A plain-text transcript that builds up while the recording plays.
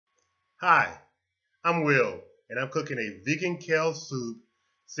Hi, I'm Will, and I'm cooking a vegan kale soup,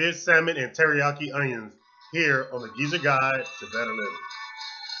 seared salmon, and teriyaki onions here on the Geezer Guide to Better Living.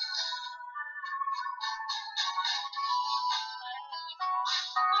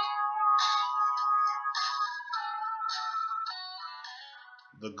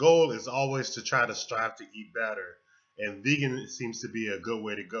 The goal is always to try to strive to eat better, and vegan seems to be a good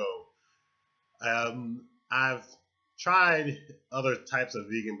way to go. I've tried other types of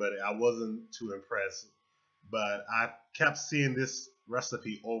vegan, but I wasn't too impressed. But I kept seeing this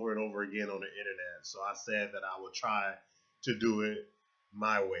recipe over and over again on the internet, so I said that I would try to do it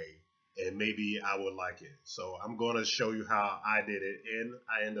my way, and maybe I would like it. So I'm going to show you how I did it, and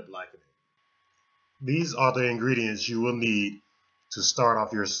I end up liking it. These are the ingredients you will need to start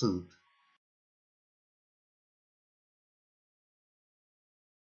off your soup.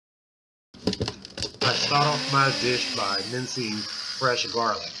 I start off my dish by mincing fresh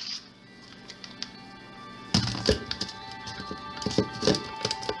garlic.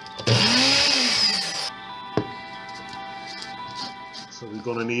 So we're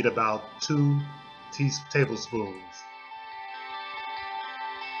going to need about 2 tablespoons.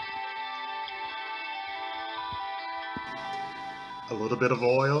 A little bit of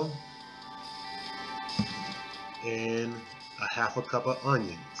oil and a half a cup of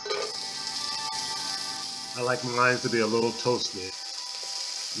onions. I like mine to be a little toasted.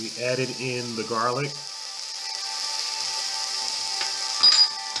 We added in the garlic.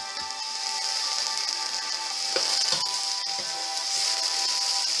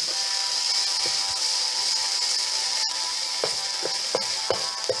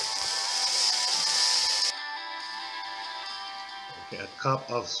 Okay, a cup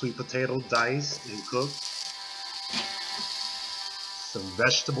of sweet potato diced and cooked. Some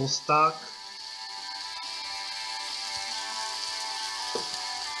vegetable stock.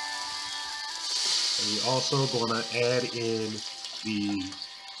 And we also going to add in the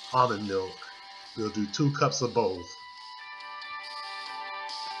almond milk. We'll do 2 cups of both.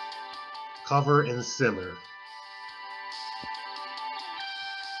 Cover and simmer.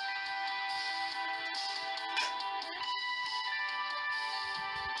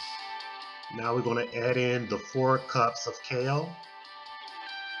 Now we're going to add in the 4 cups of kale.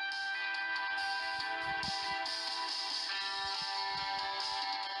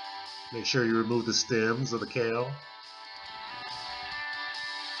 Make sure you remove the stems of the kale.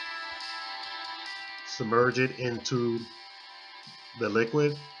 Submerge it into the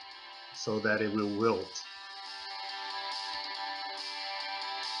liquid so that it will wilt.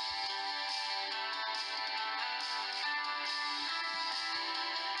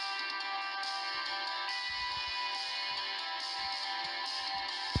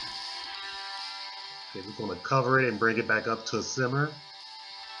 Okay, we're going to cover it and bring it back up to a simmer.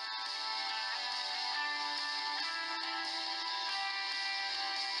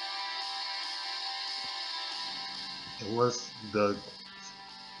 And once the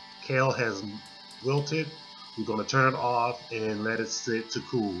kale has wilted, we're going to turn it off and let it sit to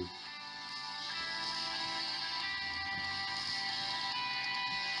cool.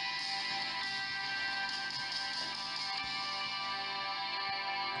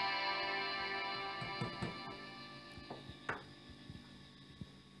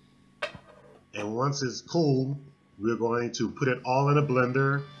 And once it's cool, we're going to put it all in a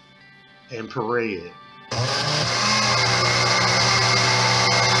blender and puree it.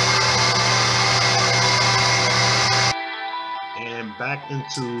 And back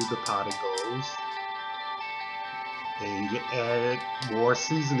into the pot it goes. And you can add more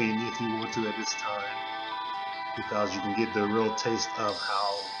seasoning if you want to at this time, because you can get the real taste of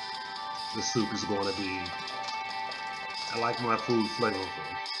how the soup is going to be. I like my food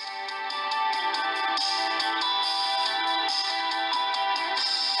flavorful.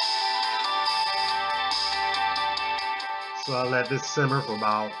 So I let this simmer for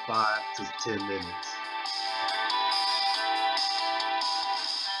about 5 to 10 minutes.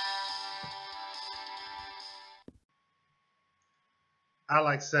 I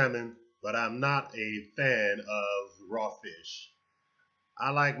like salmon, but I'm not a fan of raw fish.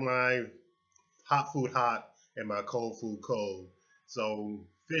 I like my hot food hot and my cold food cold. So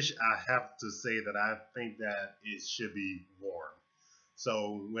fish, I have to say that I think that it should be warm.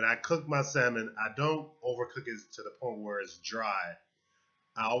 So when I cook my salmon, I don't overcook it to the point where it's dry.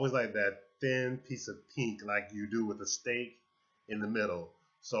 I always like that thin piece of pink like you do with a steak in the middle.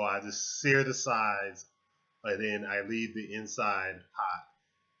 So I just sear the sides and then I leave the inside hot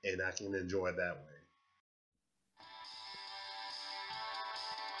and I can enjoy it that way.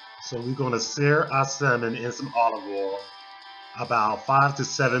 So we're going to sear our salmon in some olive oil. about 5 to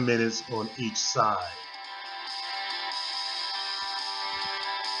 7 minutes on each side.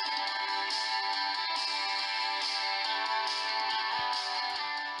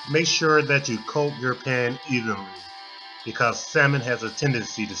 Make sure that you coat your pan evenly because salmon has a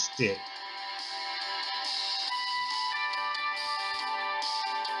tendency to stick.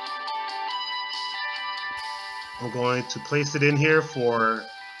 I'm going to place it in here for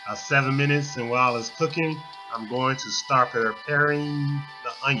 7 minutes, and while it's cooking, I'm going to start preparing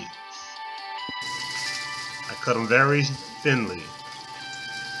the onions. I cut them very thinly.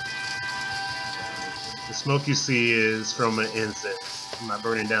 The smoke you see is from an incense. I'm not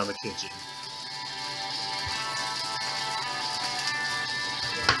burning down the kitchen.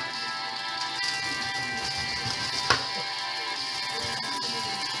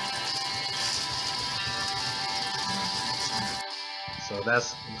 So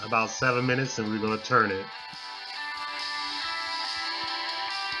that's about 7 minutes, and we're going to turn it.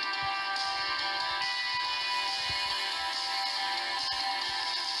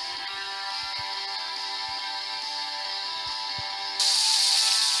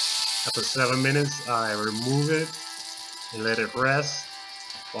 After 7 minutes, I remove it and let it rest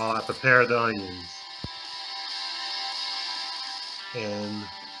while I prepare the onions. And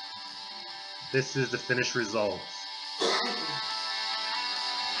this is the finished results.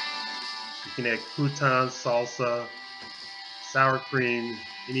 You can add croutons, salsa, sour cream,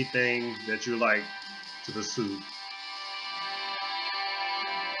 anything that you like to the soup.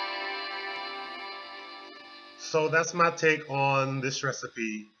 So that's my take on this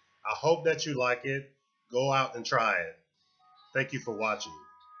recipe. I hope that you like it. Go out and try it. Thank you for watching.